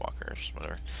 stalkers, walkers,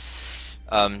 whatever.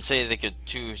 Say they could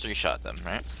 2-3 shot them,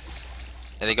 right?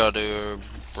 And they go to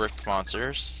brick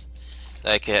monsters.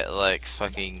 They get like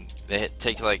fucking. They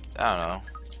take like, I don't know.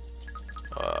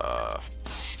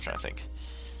 Trying to think.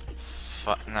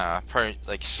 Nah, probably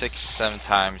like 6-7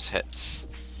 times hits.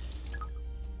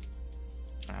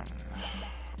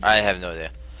 I have no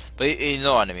idea, but you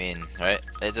know what I mean, right?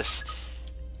 It just,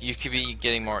 you could be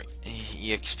getting more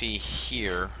EXP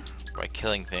here by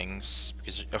killing things,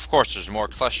 because of course there's more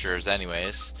clusters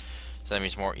anyways, so that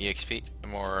means more EXP,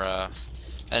 more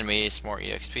enemies, more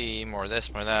EXP, more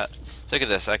this, more that. So look at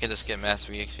this, I can just get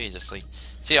massive EXP, just like,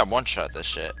 see, I one-shot this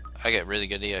shit, I get really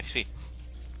good EXP.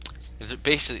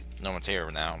 Basically, no one's here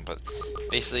now, but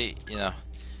basically, you know,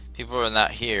 people are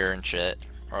not here and shit,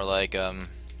 or like,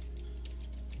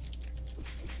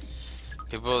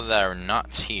 people that are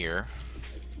not here,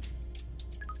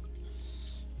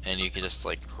 and you can just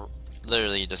like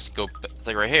literally just go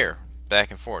like right here,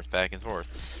 back and forth, back and forth.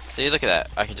 See, look at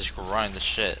that. I can just grind the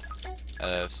shit out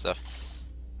of stuff.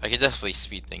 I could definitely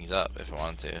speed things up if I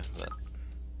wanted to, but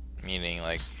meaning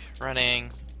like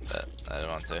running, but I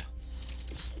don't want to.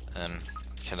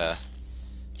 Kind of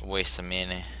waste some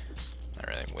money. Not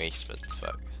really waste, but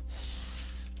fuck.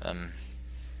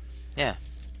 Yeah.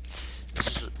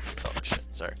 Oh shit,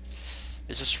 sorry.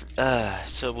 It's just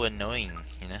so annoying,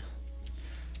 you know.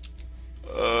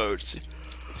 Oh, let's see.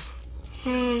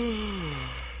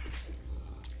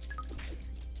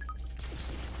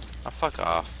 Oh, fuck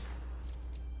off.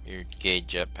 Your gay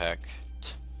jetpack.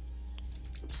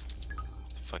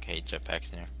 Fuck, hate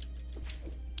jetpacks in here.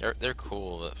 They're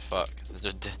cool, but fuck.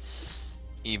 The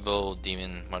evil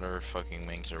demon whatever fucking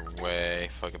wings are way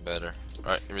fucking better.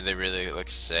 Right, they really look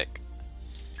sick.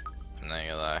 I'm not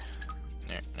gonna lie.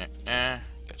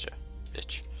 Gotcha,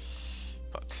 bitch.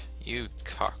 Fuck. You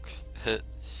cock.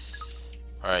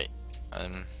 Alright.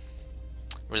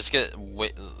 We're just gonna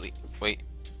wait.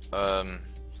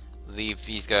 Leave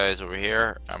these guys over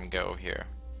here. I'm gonna go here.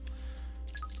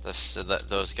 Let's let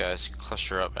those guys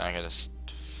cluster up and I can just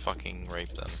fucking rape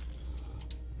them.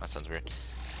 That sounds weird.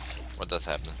 What does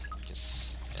happen?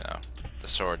 Because, you know, the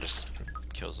sword just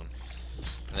kills them.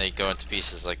 And they go into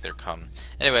pieces like they're cum.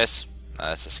 Anyways,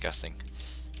 that's disgusting.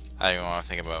 I don't even want to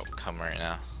think about cum right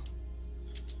now.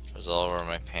 It was all over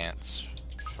my pants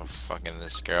for fucking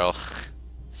this girl.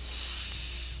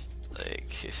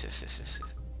 Like, it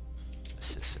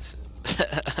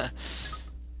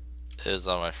was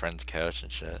on my friend's couch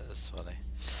and shit. It's funny.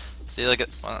 See, look at,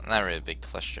 well, not really a big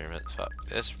cluster, but fuck.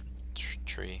 This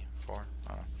tree, 4.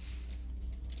 I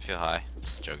feel high.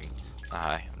 Joking. Not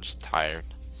high. I'm just tired.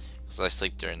 Because I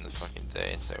sleep during the fucking day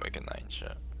and stay awake at night and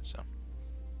shit. So.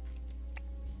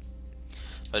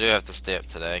 I do have to stay up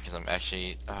today because I'm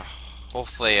actually.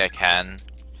 Hopefully I can.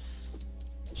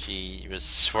 She was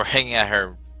swearing at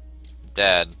her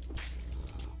dad.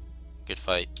 Good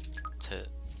fight.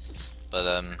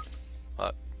 But,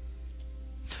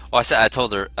 Well, I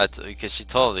told her, because she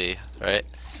told me, right?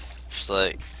 She's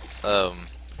like,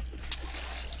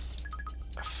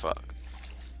 fuck.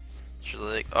 She's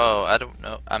like, oh, I don't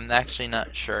know. I'm actually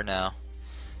not sure now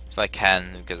if I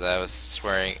can, because I was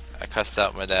swearing. I cussed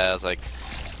out my dad. I was like,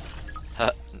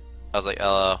 huh. I was like,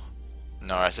 hello.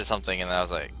 No, I said something, and I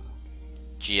was like,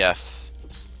 GF.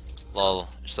 Lol.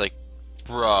 She's like,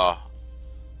 bruh.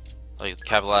 Like,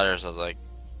 capital letters. I was like,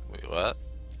 wait, what?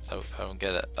 I don't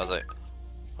get it. I was like,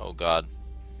 oh god.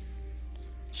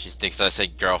 She thinks I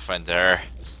said girlfriend to her.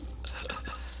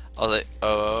 I was like,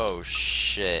 oh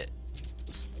shit.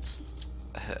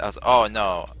 I was, oh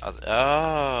no. I was,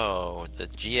 oh, the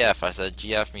GF. I said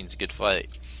GF means good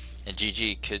fight. And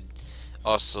GG could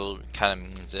also kind of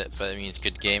means it, but it means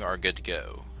good game or good to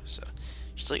go. So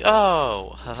she's like,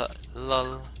 oh,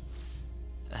 lol.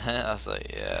 I was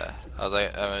like, yeah. I was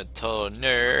like, I'm a total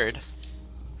nerd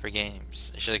for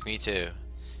games. She's like, me too.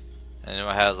 And in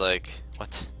my head I was like,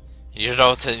 what? You don't know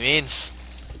what it means?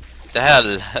 The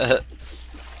hell?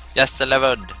 Yes,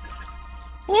 11.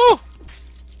 Woo!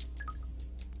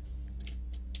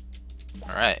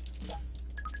 Alright.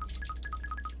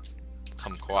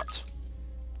 Kumquat.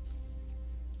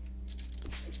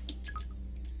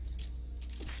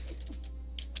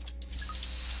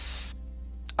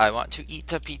 I want to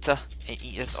eat a pizza and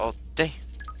eat it all day.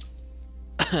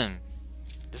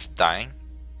 This dying?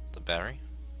 The battery?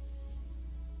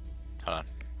 Hold on.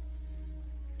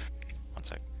 One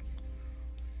sec.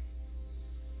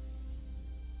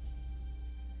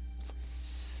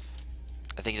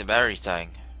 I think the battery's dying.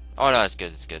 Oh no, it's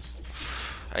good, it's good.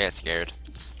 I got scared.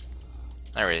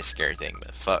 Not really a scary thing,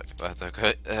 but fuck. I have to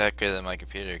put the heck in my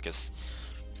computer because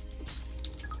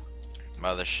my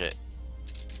other shit.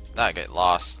 Not get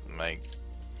lost. My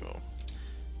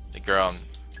the girl I'm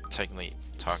technically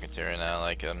talking to right now,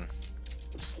 like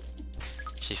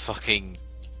she fucking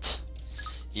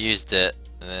used it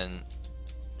and then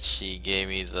she gave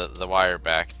me the wire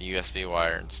back, the USB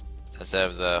wire instead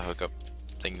of the hookup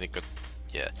thing that could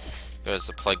goes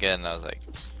to plug in. I was like,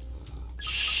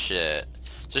 shit.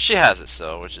 So she has it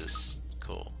still, which is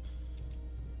cool.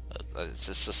 It's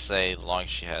just to say, as long as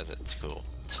she has it, it's cool.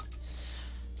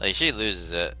 Like, if she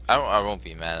loses it, I won't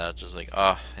be mad. I'll just like,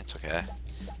 oh, it's okay.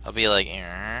 I'll be like,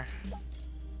 I'll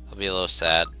be a little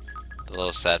sad. A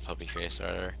little sad puppy face or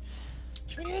whatever.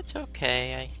 It's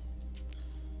okay.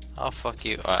 I'll fuck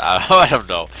you. I don't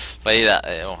know. But yeah,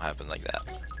 it won't happen like that.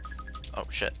 Oh,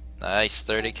 shit. Nice,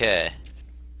 30k.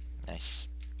 Nice.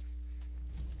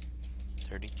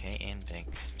 30k in bank.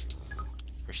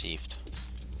 Received.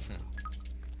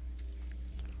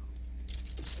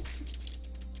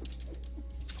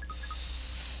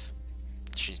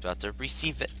 She's about to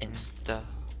receive it in the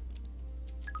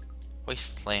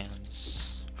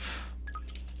wastelands.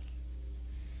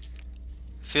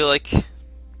 I feel like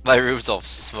my room's all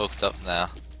smoked up now.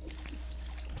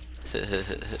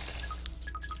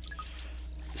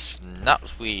 It's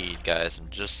not weed, guys. I'm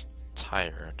just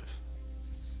tired.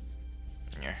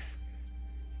 Yeah.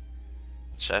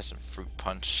 Let's try some fruit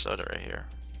punch soda right here.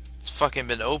 It's fucking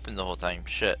been open the whole time.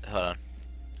 Shit. Hold on.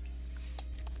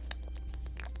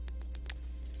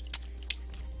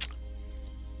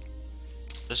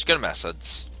 Just go to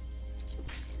methods.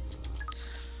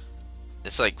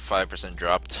 It's like 5%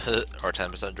 dropped or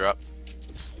 10% drop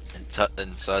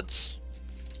in suds.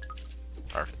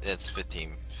 Or it's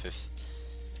 15%.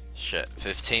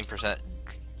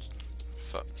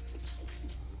 Fuck.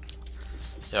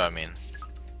 You know what I mean?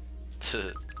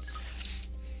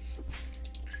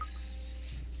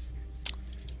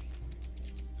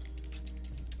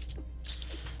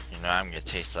 You know I'm gonna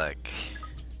taste like,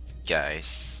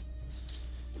 guys,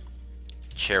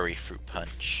 cherry fruit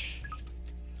punch.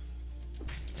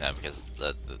 Yeah, because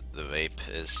the vape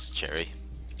is cherry,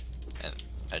 and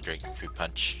I drink fruit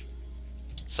punch.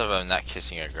 So I'm not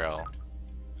kissing a girl.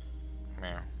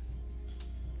 Meow.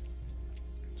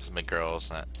 Cause my girl's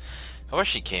not. I wish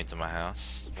she came to my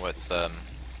house with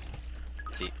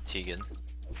Tegan.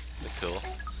 But cool.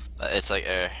 It's like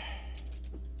the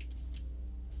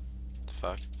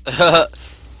fuck.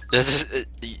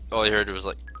 All you heard was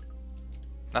like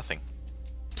nothing.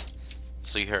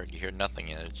 So you heard nothing,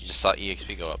 and you just saw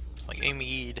EXP go up. Like,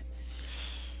 Amy.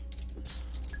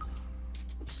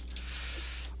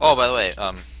 Oh, by the way,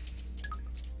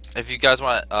 if you guys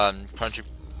want want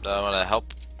to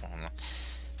help,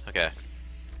 okay.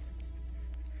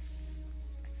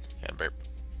 Gotta burp.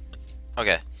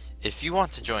 Okay, if you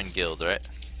want to join guild, right?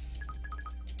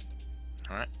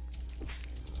 All right.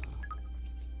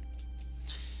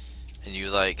 And you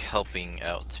like helping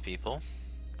out people,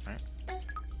 right?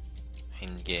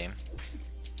 In game,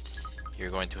 you're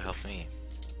going to help me.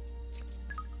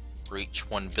 reach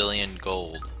 1 billion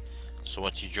gold. So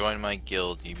once you join my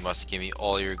guild, you must give me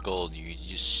all your gold.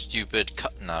 You stupid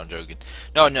cut. No, I'm joking.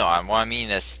 No, what I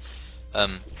mean is,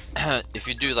 if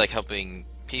you do like helping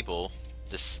people,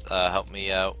 just help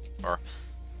me out, or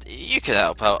you can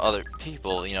help out other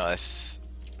people. You know, if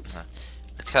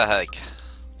it's kind of like.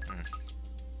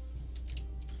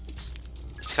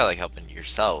 It's kind of like helping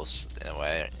yourselves in a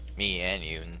way, me and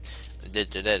you, and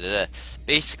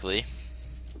basically,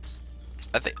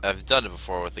 I think I've done it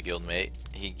before with the guildmate.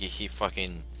 He gained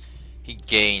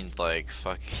like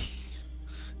fucking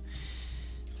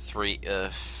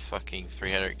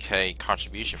 300k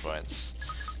contribution points.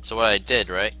 So what I did,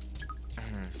 right?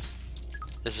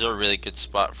 This is a really good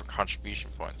spot for contribution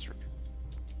points. You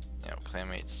know,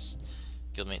 clanmates,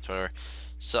 guildmates, whatever.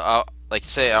 So I'll like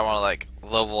say I want to like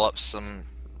level up some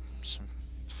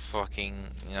fucking,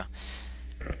 you know,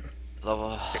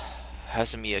 level, have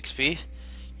some EXP.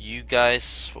 You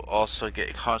guys will also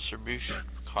get contribution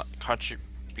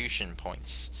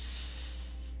points.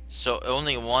 So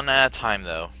only one at a time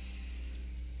though.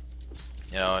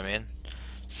 You know what I mean?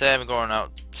 Say I'm going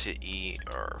out to eat,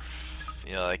 or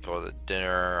you know, like go to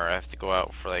dinner, or I have to go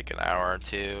out for like an hour or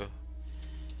two,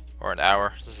 or an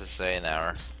hour. Let's just say an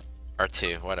hour or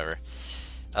two, whatever.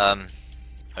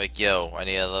 Like, yo, I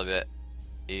need a little bit.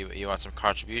 You want some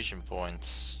contribution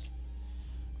points,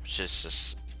 which is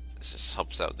just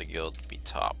helps out the guild to be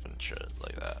top and shit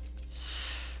like that.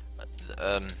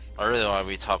 I really want to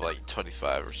be top like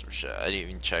 25 or some shit. I didn't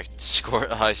even check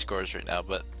high scores right now,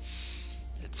 but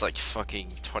it's like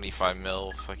fucking 25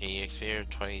 mil fucking EXP, or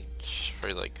 20,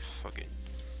 probably like fucking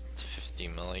 50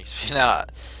 mil EXP. Nah,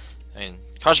 I mean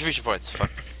contribution points.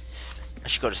 Fuck, I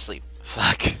should go to sleep.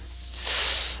 Fuck.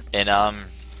 And all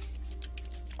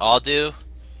I'll do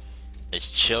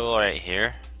is chill right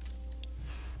here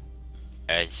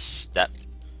as that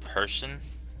person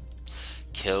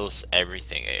kills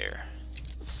everything here.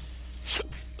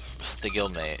 The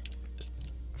guildmate.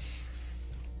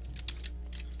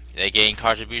 They gain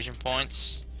contribution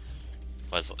points.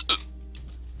 Was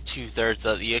 2/3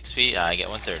 of the EXP. I get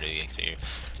 1/3 of the EXP.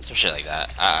 Some shit like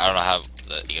that. I don't know how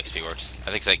the EXP works.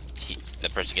 I think it's like the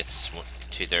person gets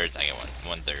 2/3. I get 1/3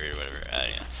 or whatever.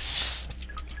 Yeah.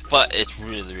 But it's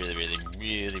really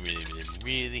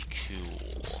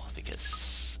cool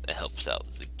because it helps out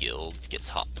the guild get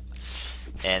top,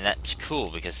 and that's cool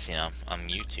because, you know, I'm a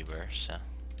YouTuber, so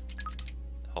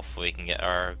hopefully we can get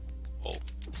our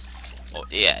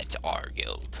yeah, it's our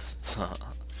guild. I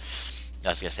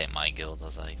was gonna say my guild. I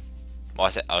was like,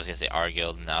 well, I was gonna say our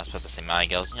guild, and now I was about to say my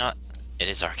guild. You know what? It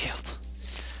is our guild.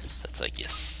 So it's like,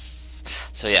 yes.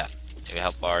 So yeah, we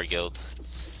help our guild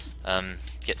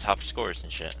get top scores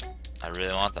and shit. I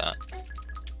really want that.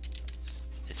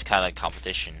 It's kind of like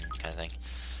competition kind of thing.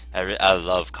 I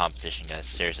love competition, guys.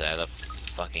 Seriously, I love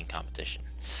fucking competition.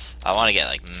 I want to get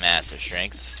like massive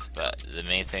strength, but the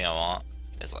main thing I want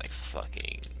is like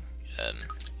fucking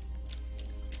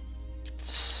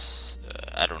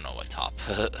I don't know what top.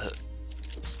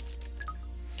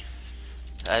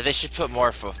 They should put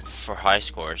more for high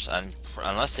scores,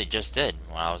 unless they just did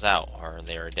when I was out, or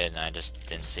they already did and I just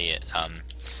didn't see it.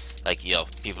 Like, you know,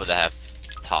 people that have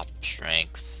top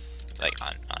strength, like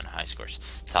on high scores,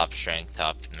 top strength,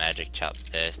 top magic, top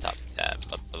this, top that,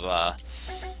 blah blah blah,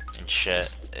 and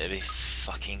shit. It'd be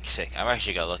fucking sick. I'm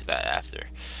actually gonna look at that after.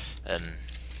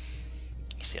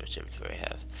 See how much inventory I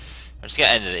have. I'm just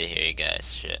gonna end the video here, you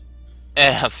guys. Shit.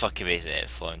 And I'm fucking basically at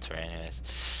full inventory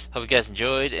anyways. Hope you guys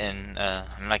enjoyed, and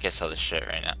I'm not gonna sell this shit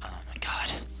right now. Oh my god.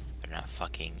 They're not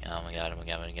fucking, oh my god.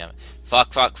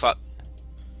 Fuck.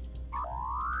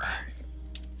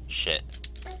 Shit.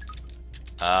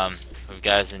 Hope you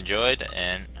guys enjoyed,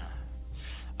 and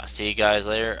I'll see you guys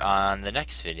later on the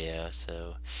next video.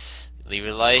 So leave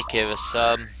a like, give a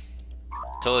sub,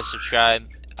 totally subscribe.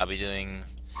 I'll be doing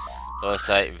the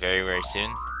website very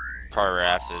soon, probably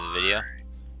right after the video.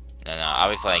 No, I'll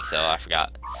be playing solo. I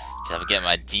forgot. Cause I'll get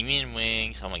my demon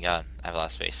wings. Oh my god, I have a lot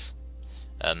of space.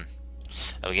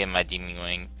 I'll get my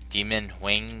demon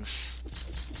wings.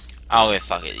 Oh wait,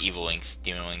 fuck it, evil wings,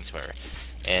 demon wings, whatever.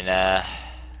 And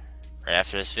right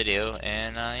after this video,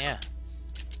 and yeah,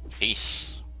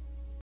 peace.